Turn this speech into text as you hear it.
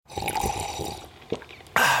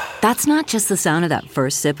That's not just the sound of that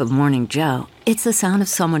first sip of Morning Joe. It's the sound of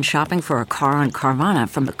someone shopping for a car on Carvana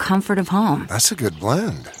from the comfort of home. That's a good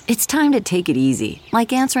blend. It's time to take it easy,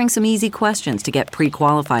 like answering some easy questions to get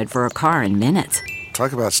pre-qualified for a car in minutes.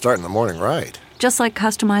 Talk about starting the morning right. Just like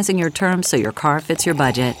customizing your terms so your car fits your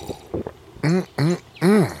budget.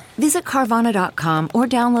 Visit Carvana.com or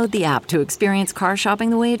download the app to experience car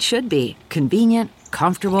shopping the way it should be. Convenient,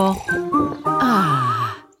 comfortable.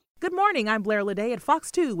 Good morning, I'm Blair Leday at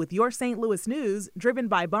Fox 2 with your St. Louis news, driven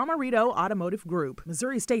by Bomarito Automotive Group.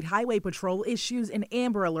 Missouri State Highway Patrol issues an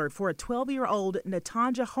Amber Alert for a 12-year-old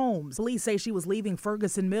Natanja Holmes. Police say she was leaving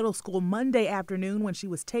Ferguson Middle School Monday afternoon when she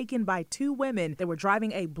was taken by two women that were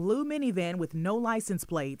driving a blue minivan with no license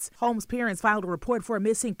plates. Holmes' parents filed a report for a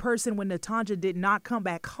missing person when Natanja did not come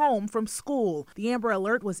back home from school. The Amber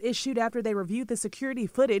Alert was issued after they reviewed the security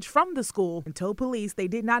footage from the school and told police they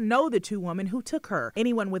did not know the two women who took her.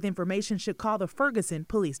 Anyone with information should call the Ferguson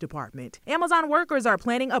Police Department. Amazon workers are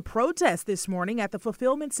planning a protest this morning at the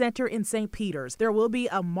Fulfillment Center in St. Peters. There will be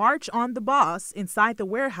a march on the boss inside the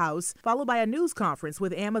warehouse, followed by a news conference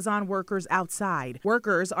with Amazon workers outside.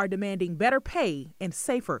 Workers are demanding better pay and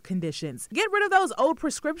safer conditions. Get rid of those old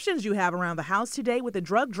prescriptions you have around the house today with a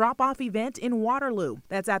drug drop-off event in Waterloo.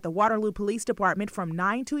 That's at the Waterloo Police Department from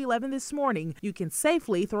 9 to 11 this morning. You can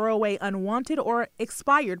safely throw away unwanted or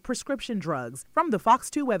expired prescription drugs. From the Fox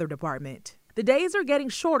 2 Weather Department. The days are getting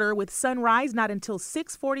shorter with sunrise not until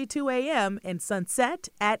 6:42 a.m. and sunset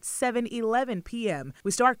at 7:11 p.m.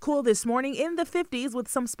 We start cool this morning in the 50s with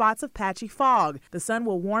some spots of patchy fog. The sun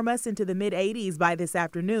will warm us into the mid-80s by this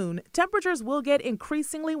afternoon. Temperatures will get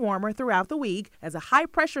increasingly warmer throughout the week as a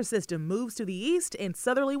high-pressure system moves to the east and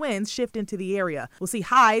southerly winds shift into the area. We'll see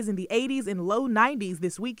highs in the 80s and low 90s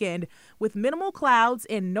this weekend with minimal clouds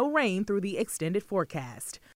and no rain through the extended forecast.